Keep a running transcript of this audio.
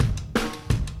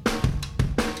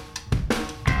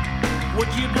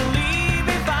Would you believe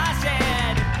if I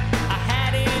said I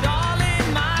had it all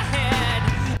in my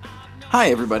head? Hi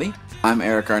everybody, I'm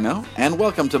Eric Arnault, and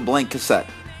welcome to Blank Cassette,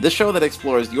 the show that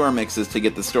explores your mixes to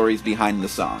get the stories behind the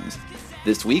songs.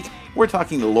 This week, we're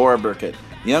talking to Laura Burkett,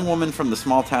 a young woman from the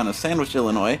small town of Sandwich,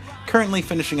 Illinois, currently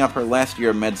finishing up her last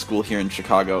year of med school here in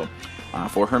Chicago.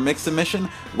 For her mix submission,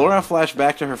 Laura flashed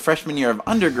back to her freshman year of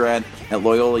undergrad at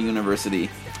Loyola University.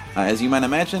 As you might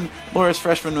imagine, Laura's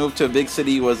freshman move to a big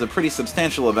city was a pretty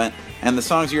substantial event, and the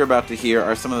songs you're about to hear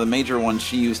are some of the major ones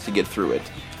she used to get through it.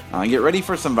 Get ready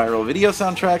for some viral video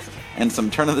soundtracks, and some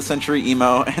turn-of-the-century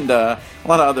emo, and a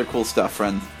lot of other cool stuff,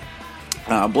 friends.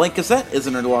 Blank Cassette is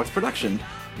a Nerdologues production.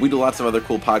 We do lots of other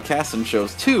cool podcasts and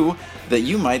shows, too, that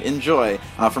you might enjoy.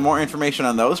 For more information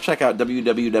on those, check out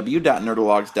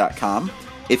www.nerdologues.com.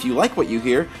 If you like what you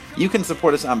hear, you can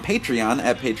support us on Patreon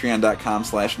at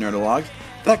patreon.com/nerdologues.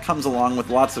 That comes along with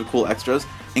lots of cool extras,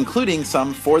 including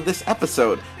some for this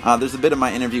episode. There's a bit of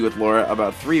my interview with Laura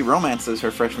about 3 romances her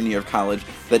freshman year of college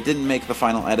that didn't make the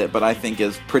final edit, but I think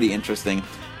is pretty interesting.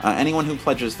 Anyone who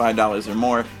pledges $5 or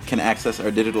more can access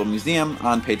our digital museum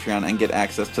on Patreon and get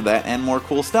access to that and more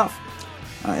cool stuff.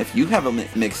 If you have a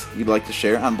mix you'd like to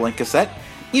share on Blank Cassette,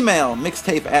 email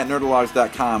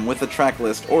mixtape@nerdologues.com with a track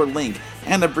list or link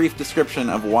and a brief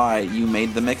description of why you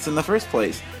made the mix in the first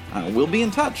place. We'll be in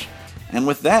touch. And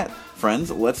with that,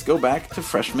 friends, let's go back to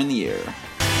freshman year. We're the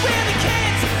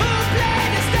kids who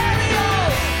play the stereo.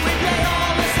 We play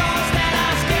all the songs that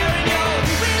are scaring you.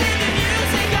 We live the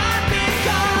music on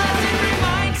because it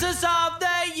reminds us of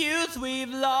the youth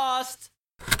we've lost.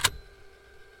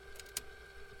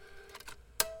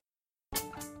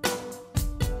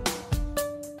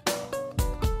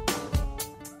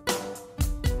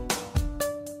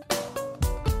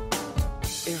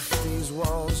 If these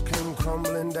walls came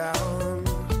crumbling down,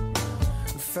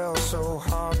 it felt so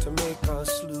hard to make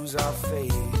us lose our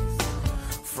faith.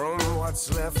 From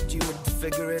what's left, you'd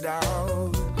figure it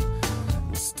out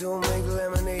and still make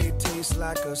lemonade taste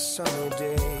like a summer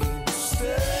day.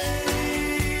 Stay,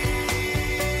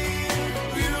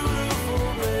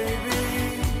 beautiful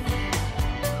baby.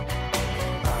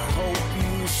 I hope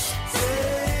you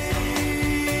stay,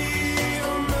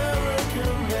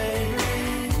 American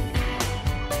baby.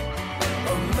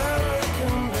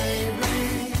 American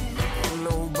baby,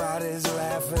 nobody's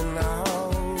laughing now.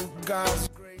 God's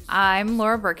grace. I'm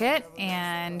Laura Burkett,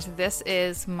 and this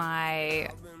is my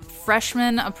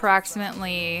freshman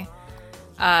approximately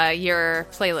year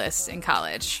playlist in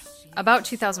college, about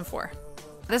 2004.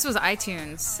 This was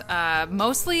iTunes.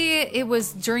 Mostly it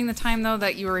was during the time, though,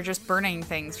 that you were just burning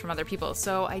things from other people,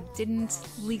 so I didn't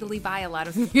legally buy a lot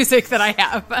of the music that I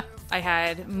have. I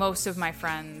had most of my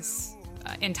friends'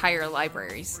 entire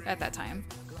libraries at that time.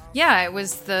 Yeah, it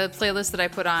was the playlist that I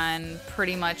put on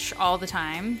pretty much all the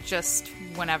time, just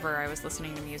whenever I was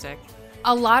listening to music.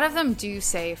 A lot of them do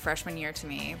say freshman year to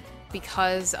me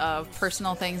because of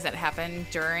personal things that happened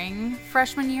during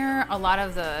freshman year. A lot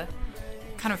of the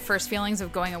kind of first feelings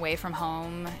of going away from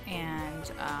home,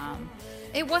 and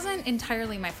it wasn't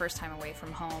entirely my first time away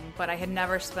from home, but I had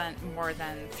never spent more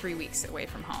than 3 weeks away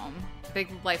from home. Big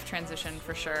life transition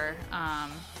for sure.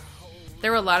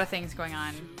 There were a lot of things going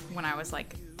on when I was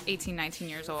like 18, 19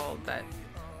 years old that,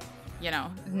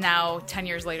 now 10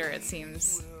 years later it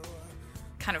seems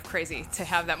kind of crazy to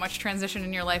have that much transition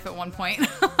in your life at one point.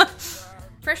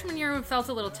 Freshman year felt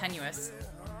a little tenuous.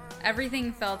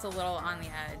 Everything felt a little on the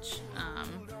edge,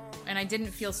 and I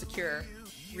didn't feel secure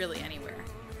really anywhere.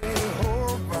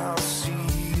 Hope I'll see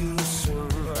you soon.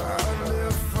 And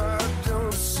if I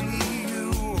don't see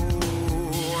you,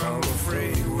 I'm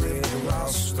afraid we're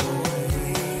lost away.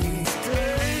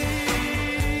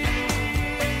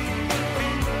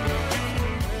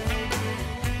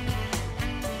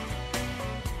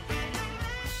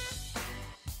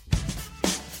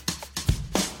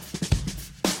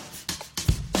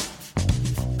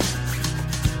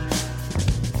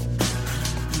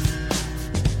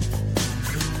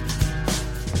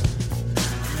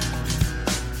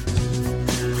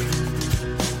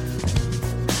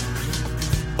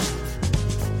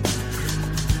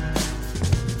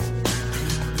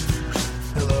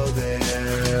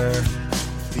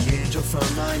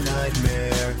 From my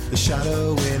nightmare, the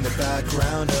shadow in the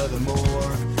background of the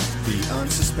moor, the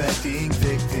unsuspecting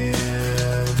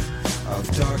victim of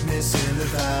darkness in the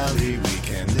valley. We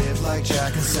can live like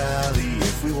Jack and Sally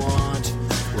if we want,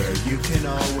 where you can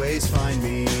always find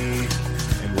me.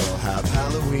 And we'll have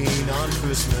Halloween on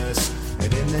Christmas,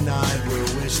 and in the night we'll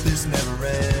wish this never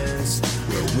ends.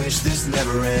 We'll wish this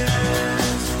never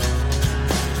ends.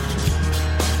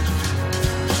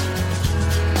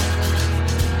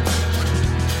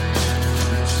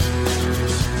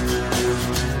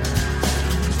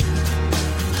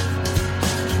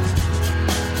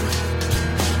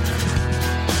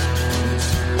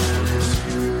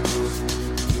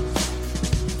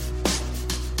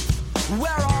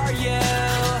 where are you?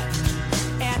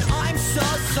 And I'm so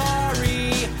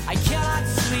sorry. I cannot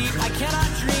sleep, I cannot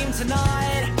dream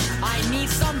tonight. I need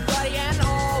somebody and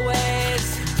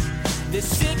always.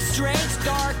 This sick, strange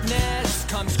darkness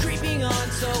comes creeping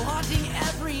on, so haunting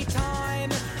every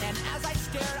time. And as I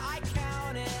stared, I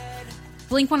counted.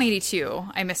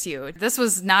 Blink-182, I Miss You. This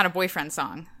was not a boyfriend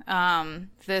song.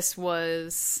 This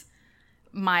was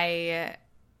my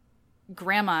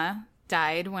grandma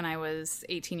died when I was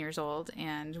 18 years old,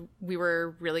 and we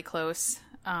were really close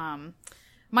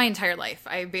my entire life.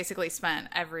 I basically spent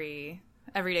every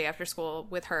day after school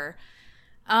with her.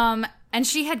 And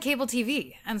she had cable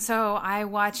TV, and so I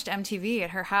watched MTV at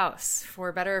her house,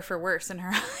 for better or for worse in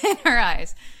her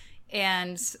eyes.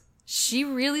 And she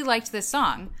really liked this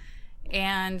song,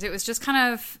 and it was just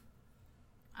kind of,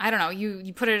 I don't know,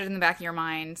 you put it in the back of your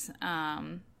mind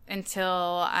until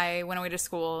I went away to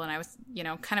school, and I was,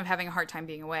 kind of having a hard time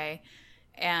being away,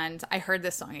 and I heard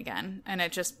this song again, and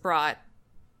it just brought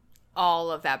all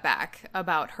of that back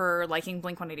about her liking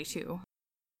Blink-182.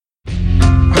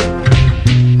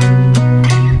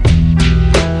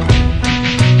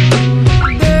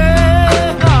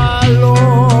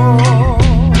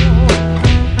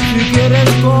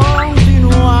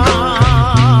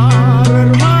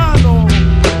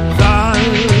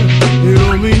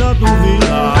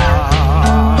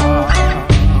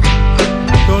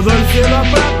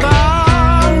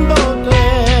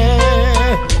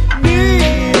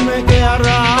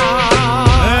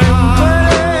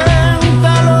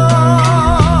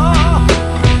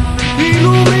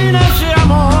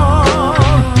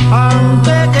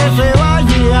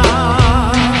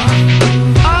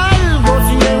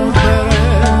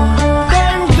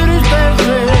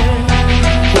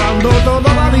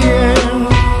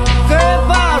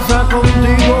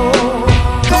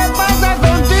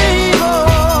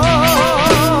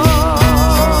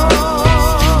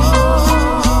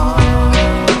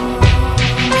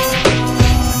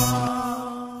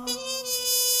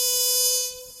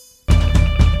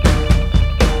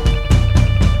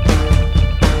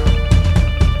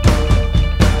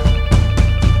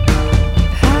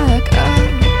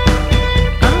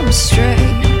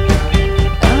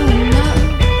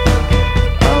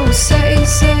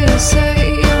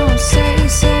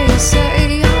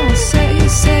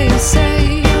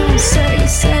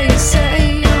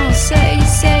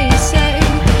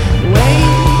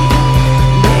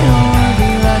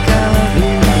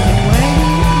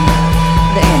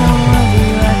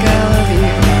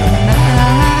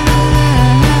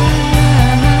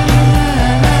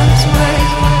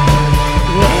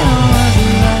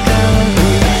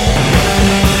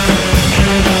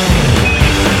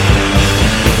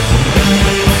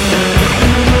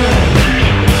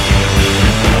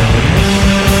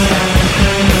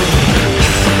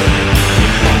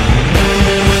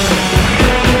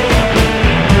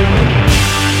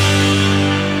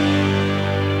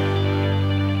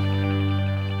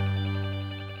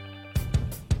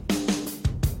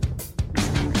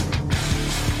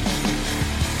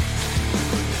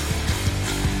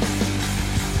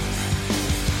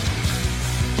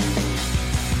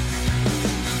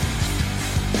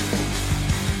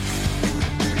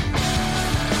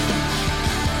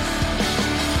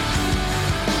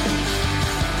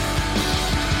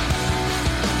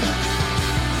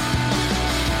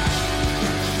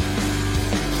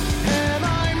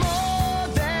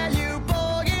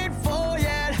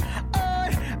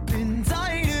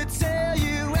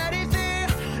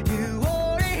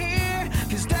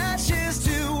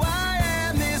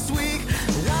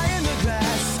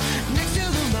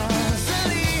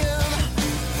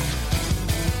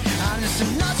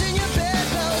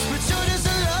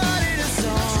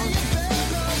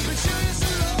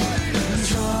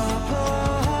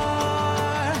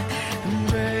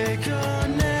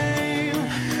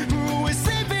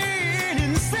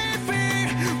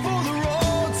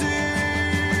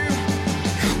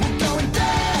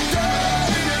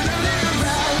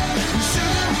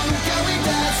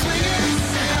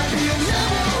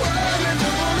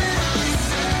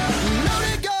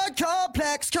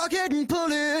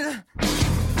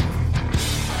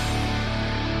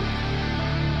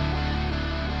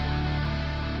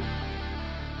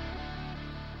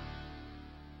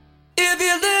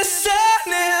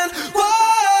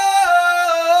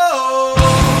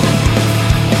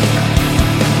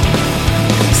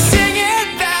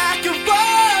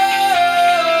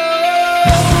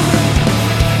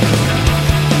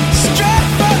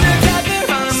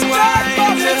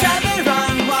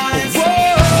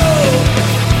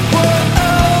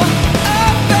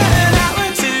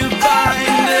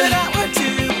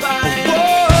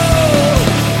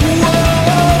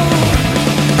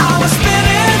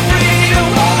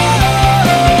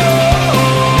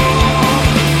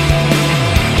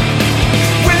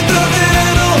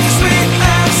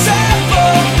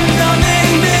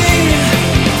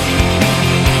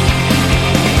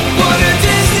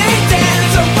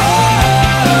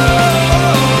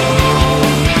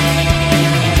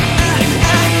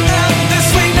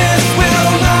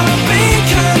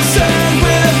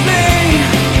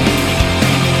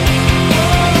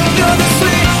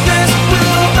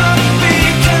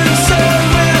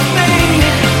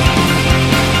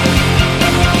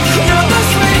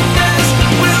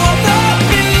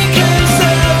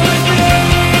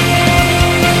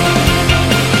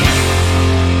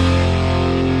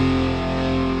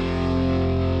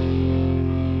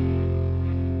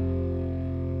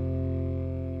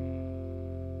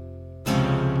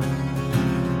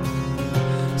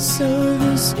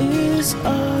 us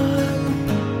up.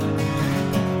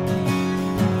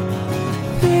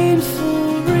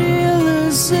 Painful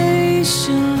realization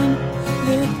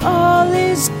that all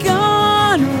is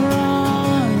gone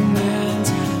wrong and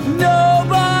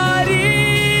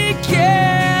nobody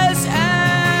cares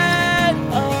at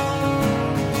all.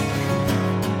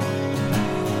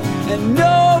 And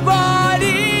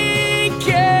nobody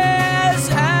cares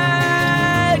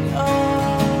at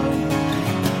all.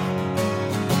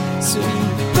 So you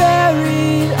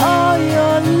buried all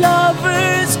your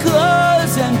lovers'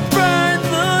 clothes and burned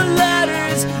the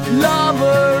letters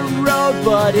lover wrote,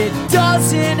 but it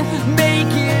doesn't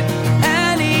make it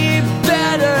any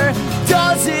better.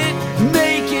 Does it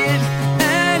make it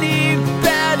any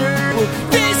better?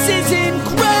 This is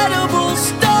incredible,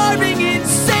 starving,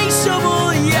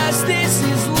 insatiable. Yes, this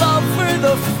is love for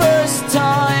the first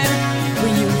time.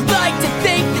 When you like to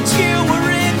think that you were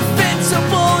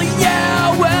invincible.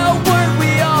 Yeah, well, weren't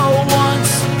we all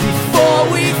once before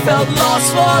we felt lost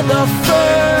for the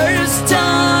first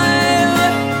time?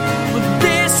 But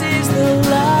this is the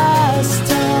last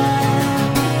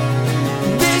time.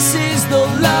 This is the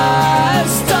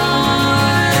last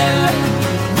time.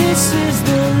 This is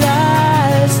the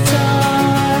last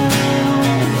time.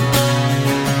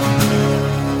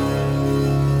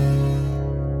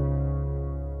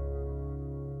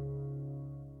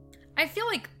 I feel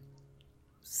like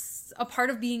a part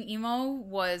of being emo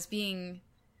was being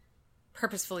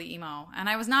purposefully emo, and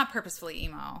I was not purposefully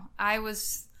emo. I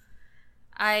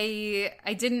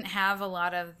didn't have a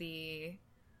lot of the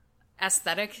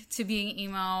aesthetic to being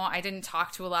emo. I didn't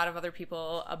talk to a lot of other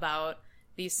people about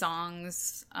these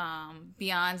songs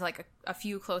beyond like a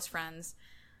few close friends.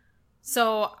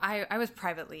 So I was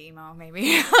privately emo,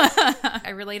 maybe. I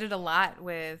related a lot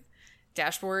with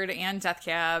Dashboard and Death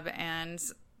Cab and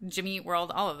Jimmy Eat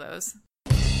World, all of those.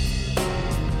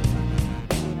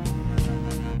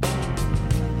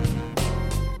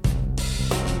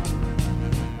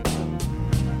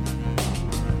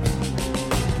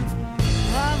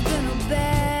 I've been a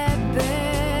bad,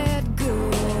 bad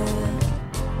girl.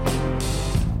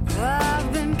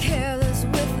 I've been careless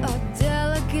with a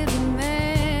delicate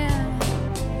man.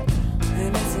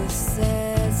 And it's a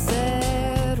sad,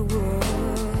 sad world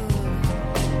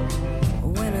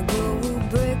when a girl will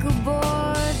break a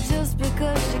boy just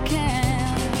because she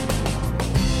can.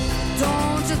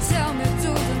 Don't you tell me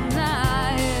to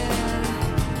deny it.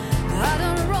 I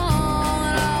done wrong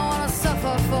and I wanna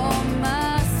suffer for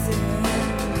my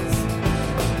sins.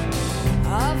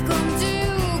 I've come to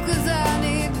you 'cause I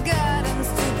need guidance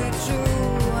to be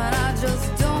true, and I just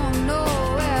don't know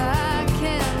where I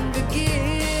can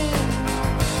begin.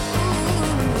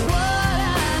 What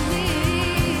I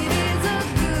need is a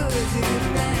good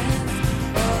defense,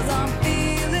 'cause I'm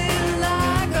feeling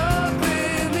like a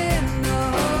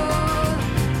criminal,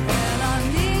 and I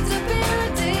need to be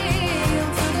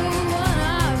redeemed to the one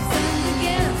I've sinned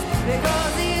against,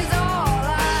 because he's all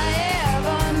I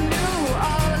ever knew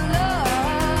of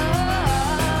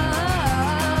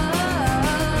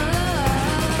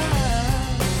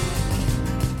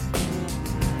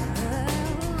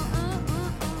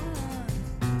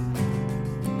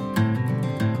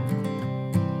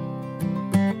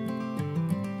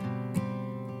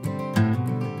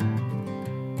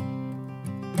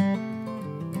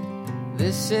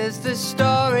This is the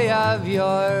story of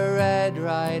your red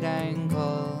right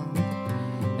ankle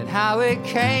and how it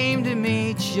came to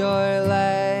meet your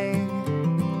leg,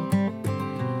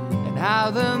 and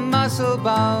how the muscle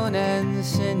bone and the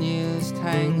sinews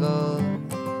tangled,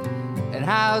 and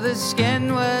how the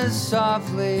skin was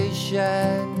softly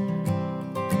shed,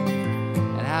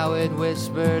 and how it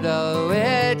whispered, "Oh,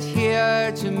 it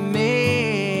here to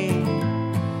me,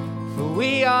 for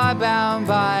we are bound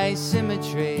by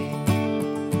symmetry.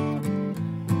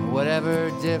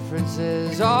 Whatever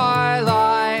differences our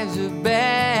lives have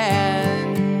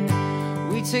been,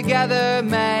 we together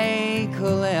make a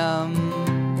limb.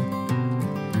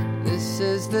 This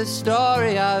is the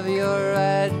story of your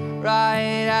red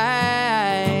right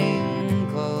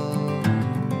ankle.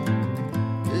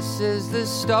 This is the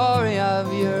story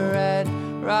of your red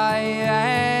right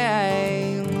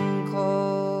ankle."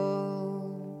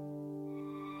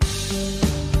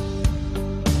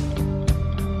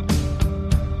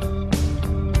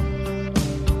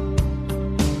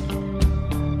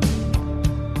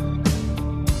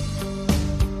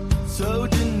 So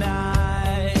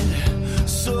denied,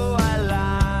 so I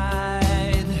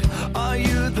lied. Are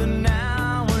you the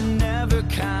now or never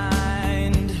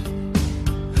kind?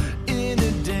 In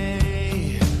a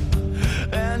day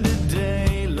and a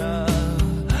day,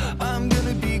 love,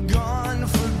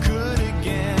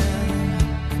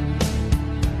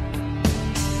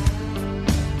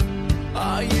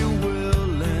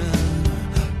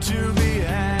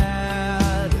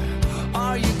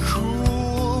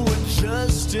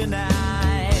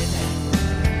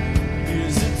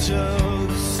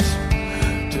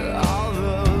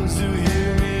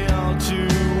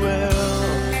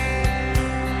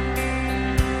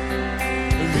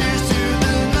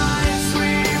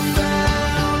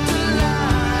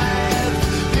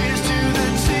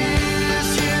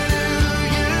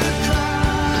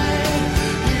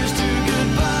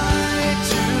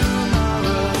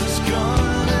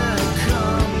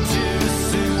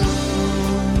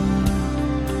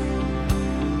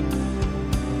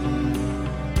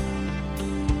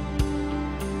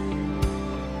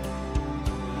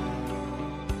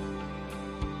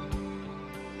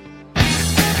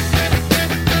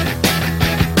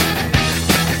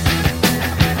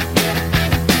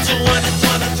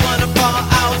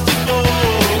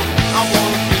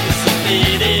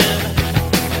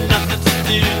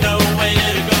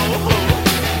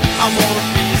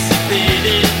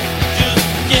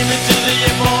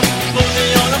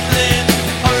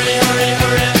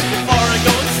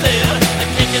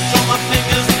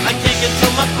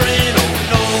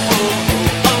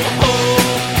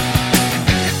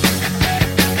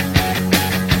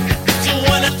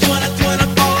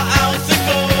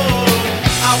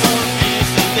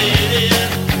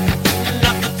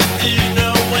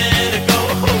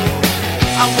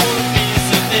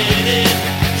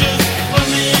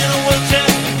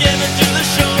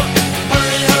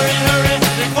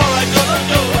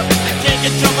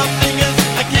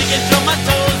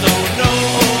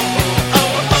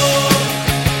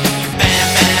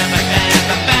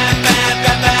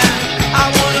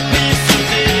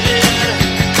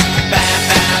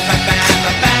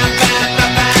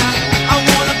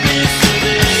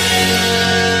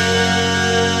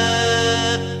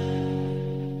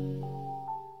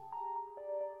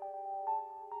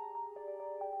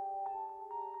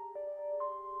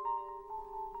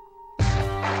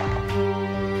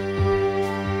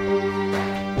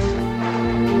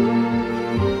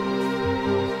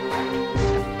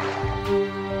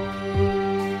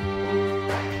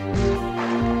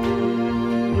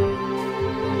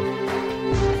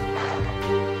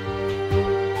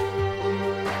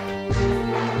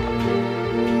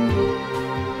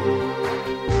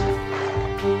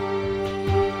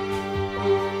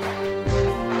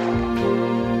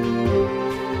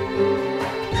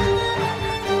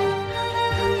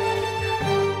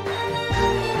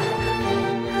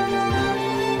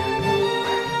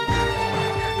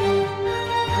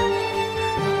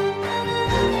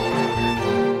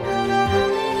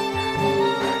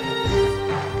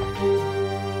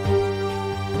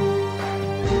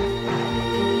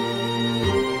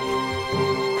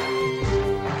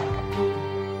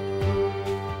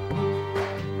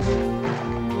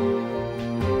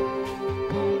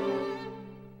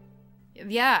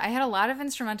 Yeah, I had a lot of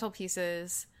instrumental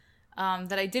pieces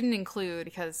that I didn't include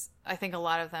because I think a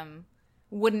lot of them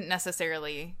wouldn't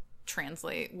necessarily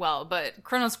translate well. But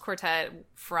Kronos Quartet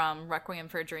from Requiem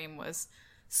for a Dream was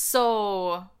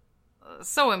so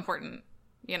important.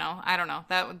 You know, I don't know.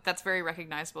 That's very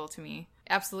recognizable to me.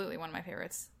 Absolutely one of my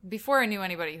favorites. Before I knew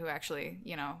anybody who actually,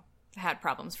 you know, had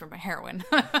problems from heroin.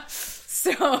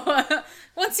 So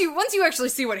once you actually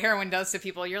see what heroin does to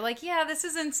people, you're like, yeah, this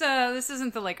isn't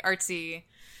the like artsy,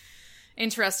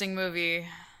 interesting movie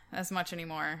as much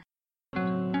anymore.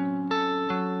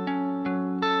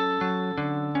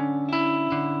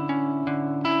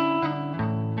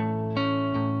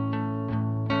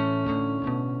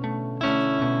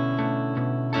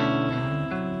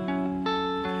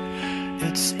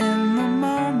 It's in the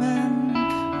moment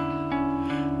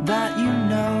that you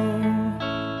know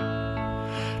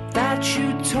that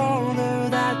you told her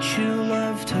that you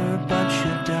loved her, but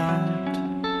you don't.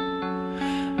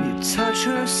 You touch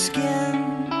her skin,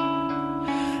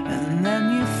 and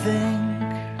then you think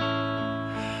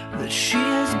that she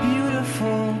is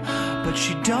beautiful, but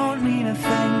she don't mean a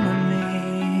thing to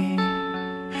me.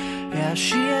 Yeah,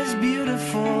 she is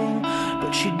beautiful,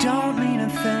 but she don't mean a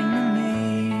thing to me.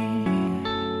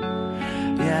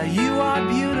 Yeah, you are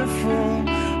beautiful,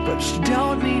 but you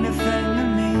don't mean a thing to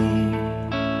me.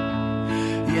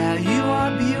 Yeah, you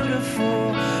are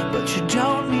beautiful, but you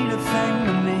don't mean a thing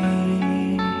to me.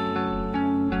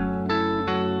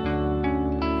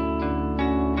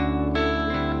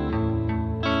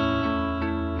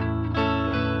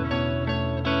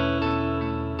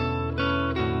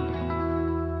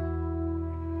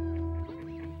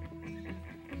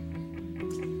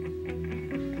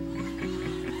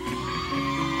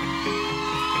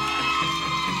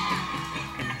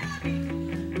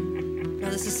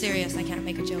 This is serious. I can't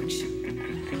make a joke.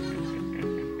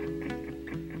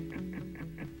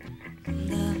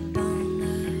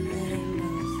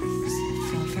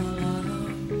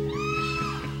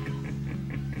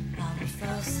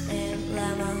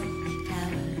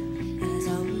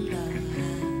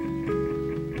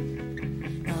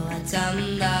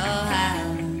 Don't know how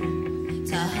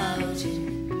to hold you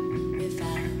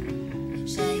without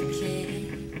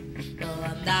shaking. No,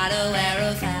 I'm not aware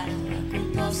of how I could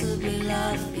possibly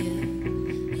love you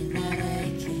without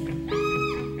aching.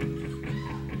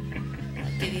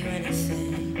 I'll give you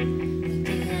anything, I'll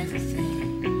give you everything.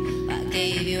 I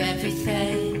gave you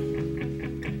everything.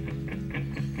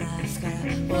 Now I've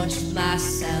gotta watch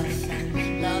myself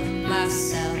and love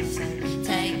myself and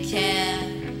take care.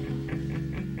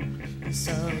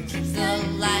 So keep the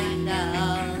light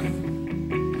on.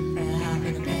 We're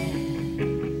hopping in bed.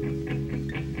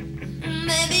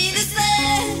 Maybe this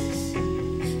less,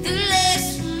 the less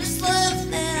from this love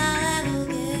that I'll ever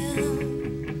give.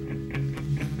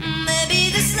 Maybe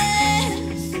this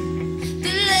less,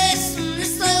 the less from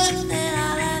this love that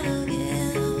I'll ever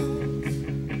give.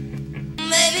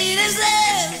 Maybe this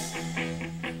less,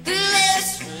 the less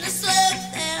from this love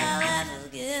that I'll ever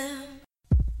give.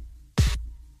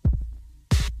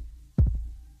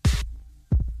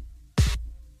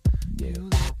 You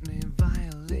let me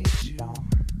violate you.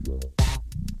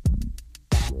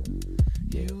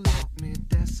 You let me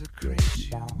desecrate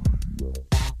you.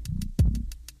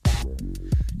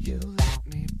 You let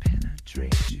me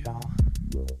penetrate you.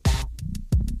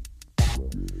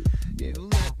 You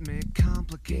let me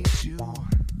complicate you.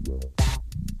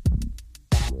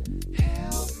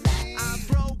 Help me. I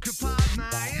broke apart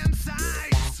my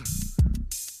insides.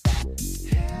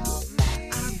 Help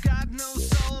me. I've got no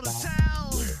soul to tell.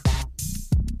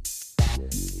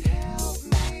 Help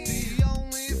me. The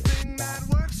only thing that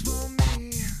works for me.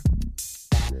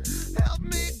 Help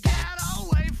me get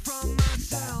away from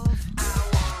myself. I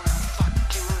wanna fuck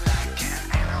you like an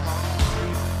animal.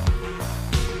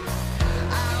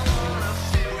 I wanna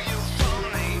feel you from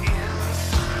the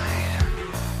inside.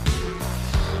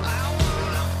 I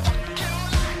wanna fuck you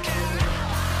like an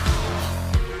animal.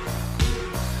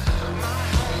 My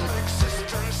whole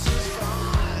existence is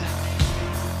flawed.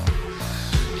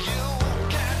 You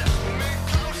get me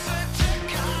closer to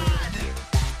God.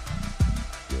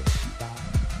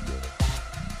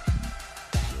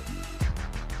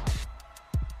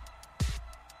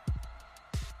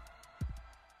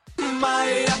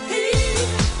 Maya,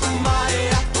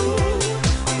 Maya, ooh,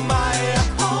 Maya,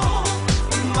 oh,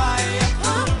 Maya,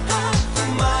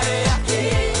 Maya,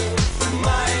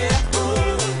 Maya,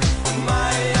 ooh,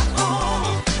 Maya, oh,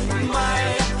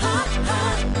 Maya,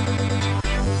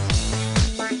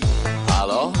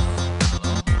 Alo?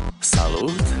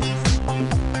 Salut!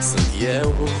 Sunt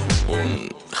eu, un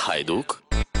haiduc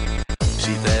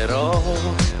și te rog,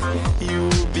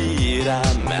 iubirea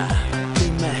mea,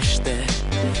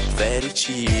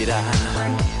 respira.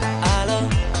 Alo,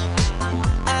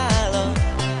 alo,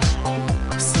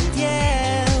 sunt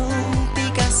eu,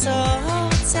 Picasso,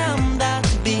 ți-am dat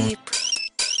bip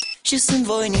și sunt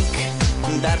voinic,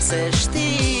 dar să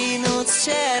știi, nu-ți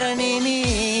cer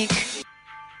nimic.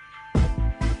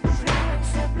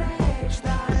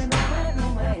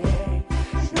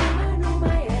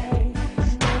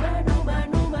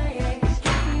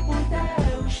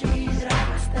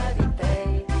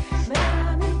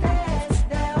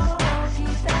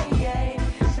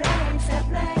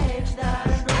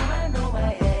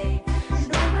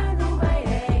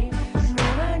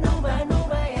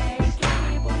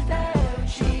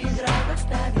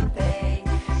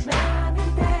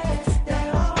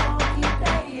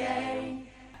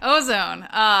 Ozone.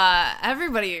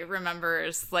 Everybody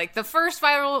remembers like the first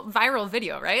viral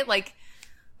video, right? Like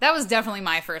that was definitely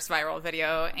my first viral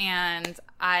video, and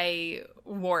I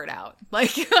wore it out.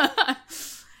 Like,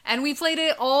 and we played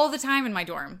it all the time in my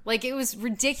dorm. Like it was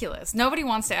ridiculous. Nobody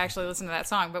wants to actually listen to that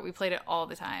song, but we played it all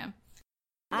the time.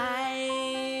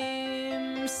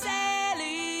 I'm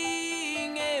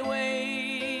sailing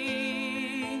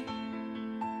away,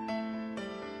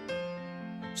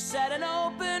 set an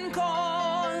open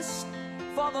course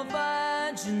for the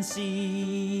virgin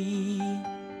sea,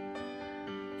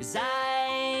 'cause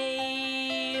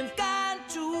I've got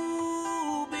to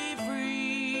be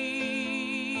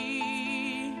free,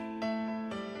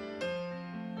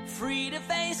 free to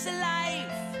face a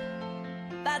life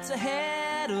that's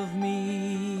ahead of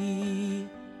me.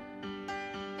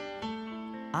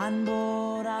 On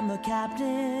board, I'm the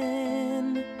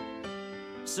captain,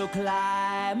 so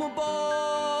climb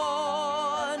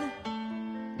aboard.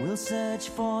 We'll search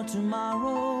for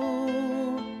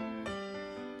tomorrow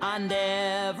on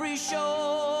every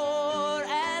shore,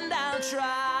 and I'll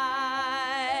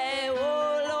try,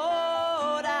 oh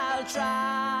Lord, I'll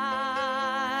try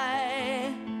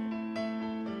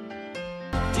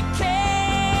to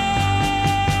carry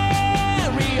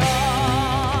on.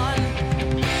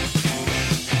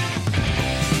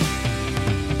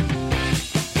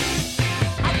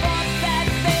 I thought that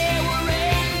there were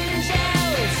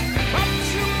angels, but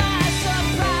to my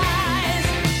surprise,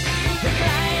 they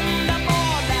climbed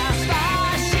aboard our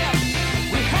starship.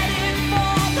 We headed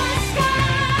for the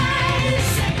skies.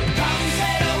 Come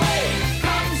sail away,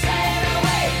 come sail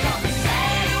away, come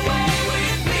sail away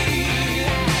with me.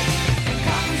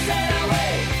 Come sail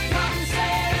away, come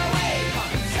sail away,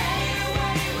 come sail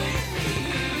away with me.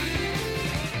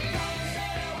 Come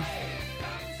sail away,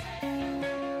 come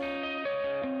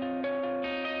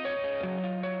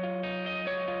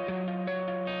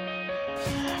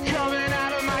Coming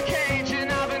out of my cage and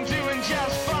I've been doing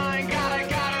just fine. Gotta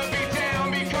be down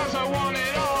because I want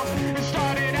it all. It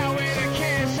started out with a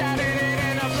kiss, how did it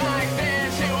end up like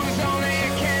this? It was only a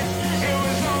kiss, it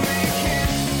was only a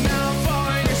kiss. Now I'm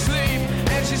falling asleep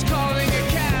and she's calling a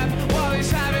cab while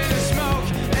he's having a smoke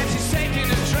and she's taking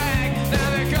a drag. Now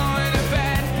they're going to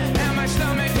bed and my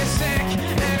stomach is sick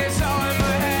and it's all in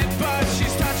my head, but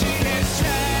she's touching his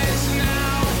chest.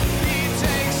 Now he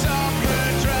takes off her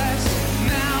dress.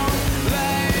 Now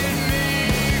let me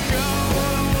go.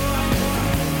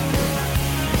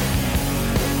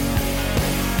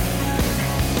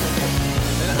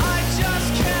 And I just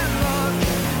can't look,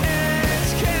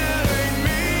 it's killing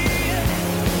me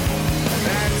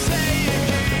and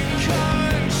taking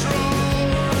control.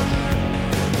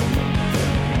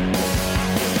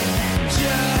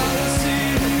 Jealousy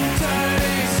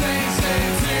turning saints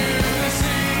into the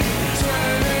sea,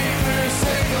 turning through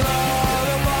sick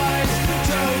lullabies,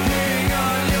 choking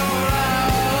on your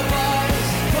alibis.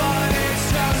 But it's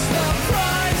just the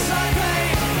price I pay.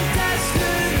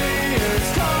 Destiny is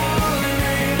calling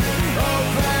me.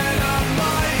 Open up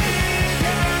my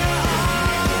eager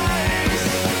eyes,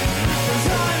 'cause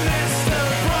I miss the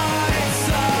bright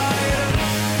side.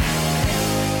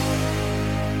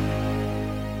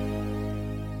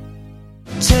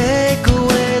 Take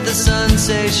away the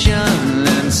sensation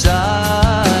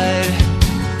inside.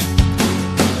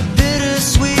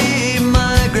 Bittersweet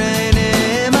migraine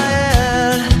in my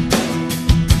head.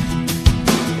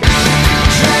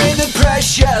 Drain the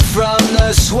pressure from the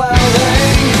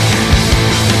swelling.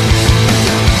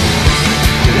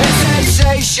 The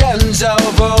sensation's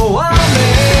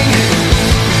overwhelming.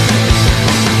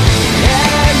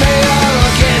 Hand me your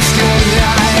kiss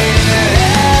tonight, and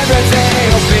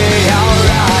everything'll be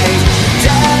alright.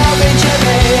 Tell me,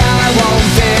 Jimmy, I won't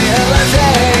feel a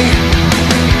thing.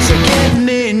 So give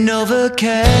me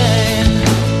Novocaine.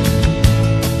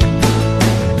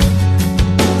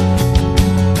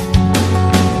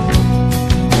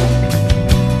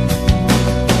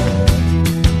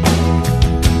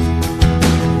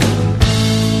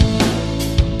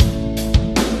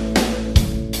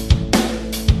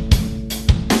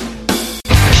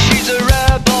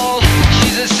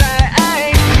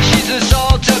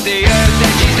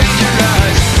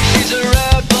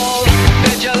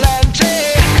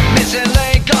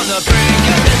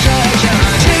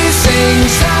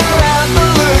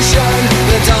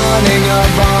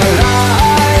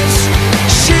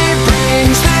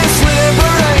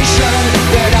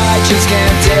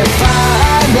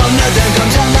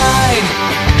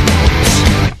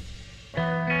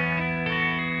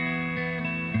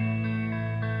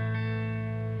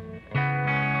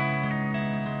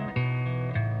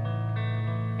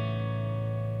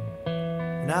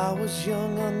 When I was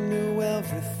young, I knew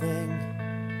everything.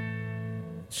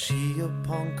 She a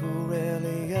punk who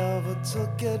rarely ever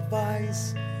took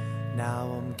advice.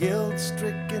 Now I'm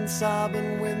guilt-stricken,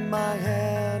 sobbing with my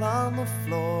head on the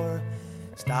floor,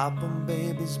 stopping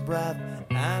baby's breath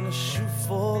and a shoe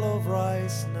full of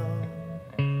rice. No,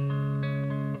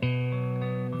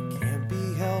 can't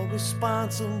be held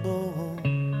responsible.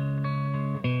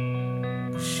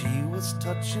 She was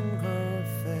touching her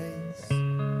face.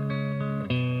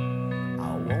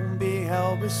 I won't be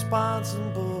held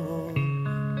responsible.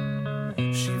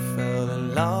 She fell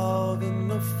in love in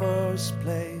the first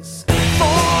place. For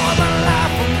the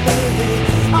life of me,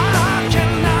 I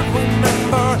cannot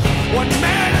remember what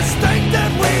made us think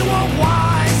that we were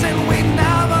wise and we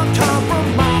never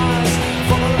compromised.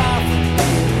 For the life of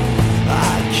me,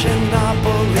 I cannot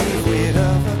believe we'd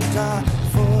ever die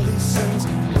for these sins.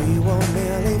 We were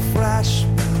merely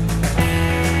freshmen.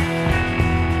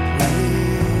 We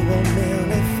were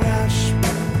merely freshmen.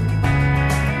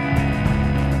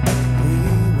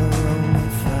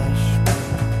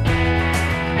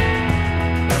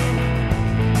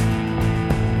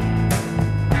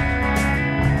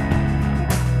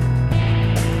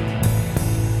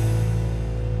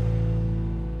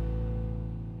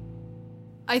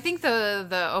 I think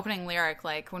the opening lyric,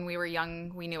 like, when we were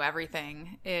young, we knew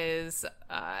everything, is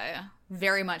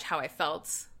very much how I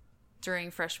felt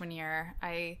during freshman year.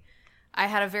 I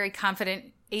had a very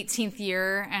confident 18th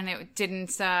year, and it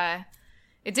didn't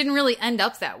really end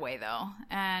up that way, though.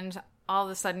 And all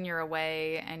of a sudden you're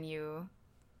away, and you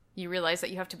realize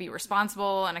that you have to be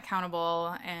responsible and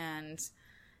accountable, and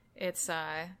it's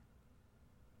like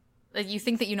you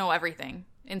think that you know everything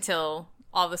until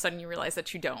all of a sudden you realize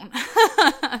that you don't.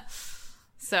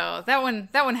 So that one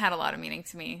had a lot of meaning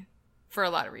to me for a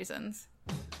lot of reasons.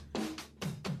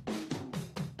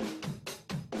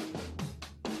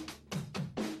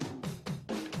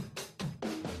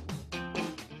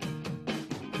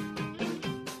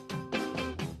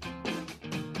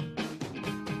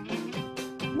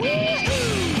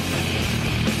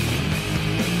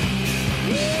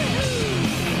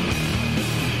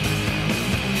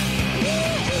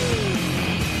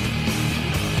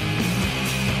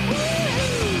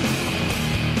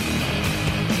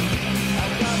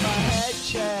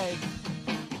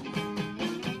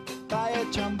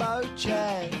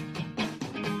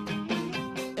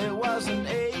 It wasn't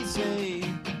easy,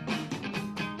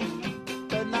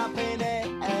 but nothing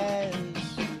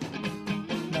is.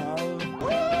 No.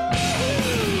 When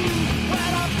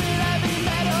I feel heavy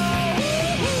metal,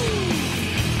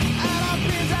 and I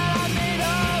feel that I need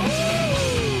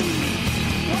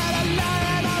when I lie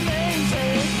and I'm easy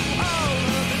all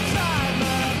of the time,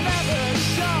 but I'm never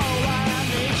sure why I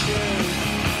need you.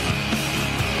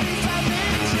 Please I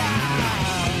need you.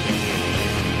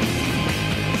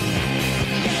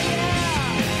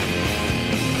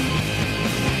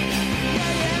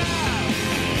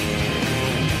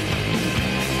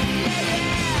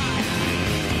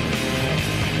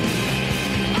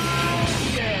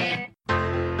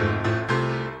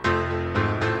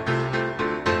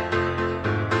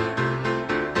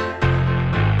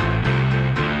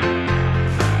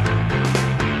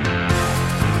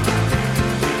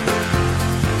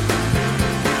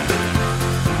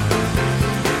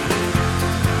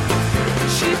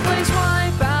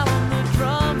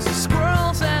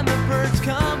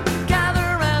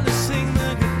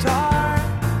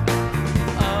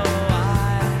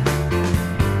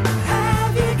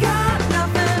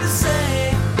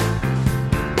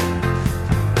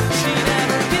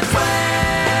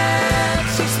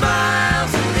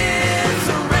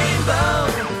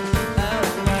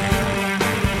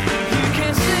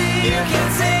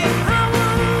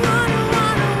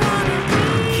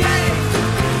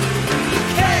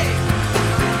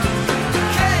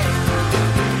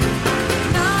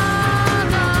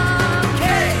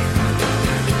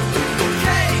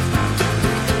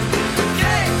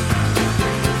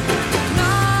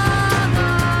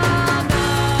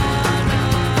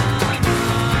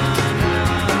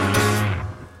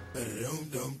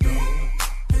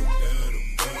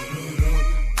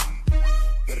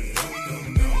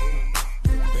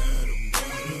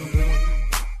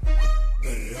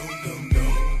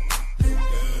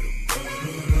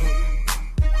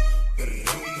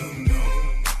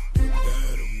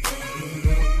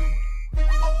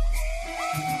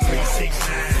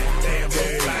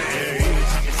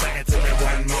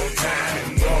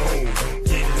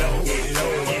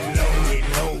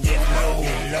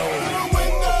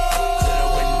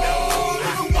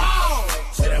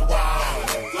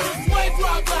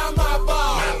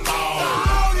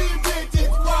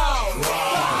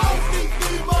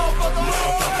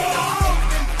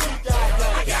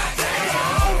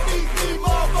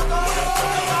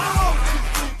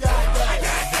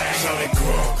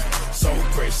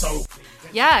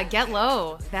 Yeah, Get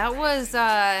Low. That was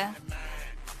at,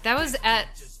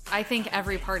 I think,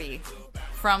 every party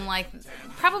from, like,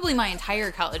 probably my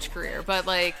entire college career. But,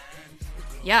 like,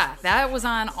 yeah, that was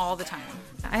on all the time.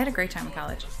 I had a great time in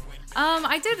college.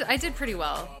 I did pretty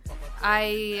well.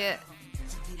 I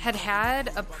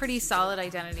had a pretty solid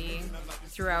identity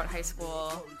throughout high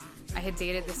school. I had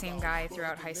dated the same guy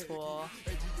throughout high school.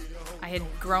 I had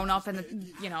grown up in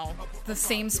the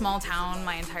same small town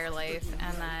my entire life,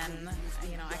 and then,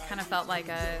 I kind of felt like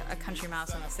a country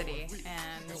mouse in the city,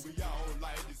 and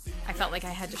I felt like I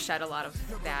had to shed a lot of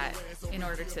that in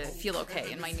order to feel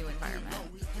okay in my new environment.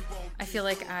 I feel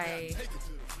like I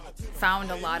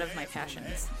found a lot of my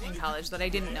passions in college that I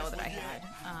didn't know that I had,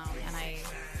 and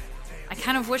I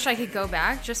kind of wish I could go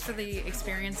back just for the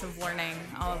experience of learning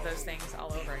all of those things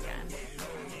all over again.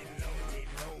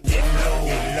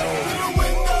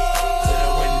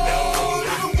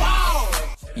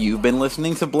 You've been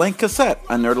listening to Blank Cassette,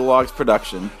 a Nerdologues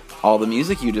production. All the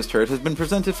music you just heard has been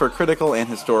presented for critical and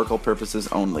historical purposes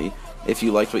only. If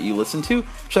you liked what you listened to,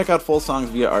 check out full songs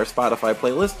via our Spotify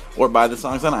playlist or buy the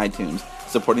songs on iTunes.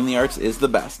 Supporting the arts is the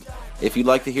best. If you'd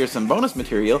like to hear some bonus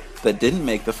material that didn't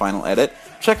make the final edit,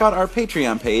 check out our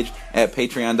Patreon page at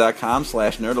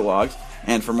patreon.com/nerdologues.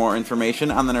 And for more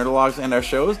information on the Nerdologues and our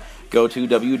shows, go to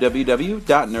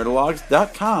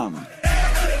www.nerdologues.com.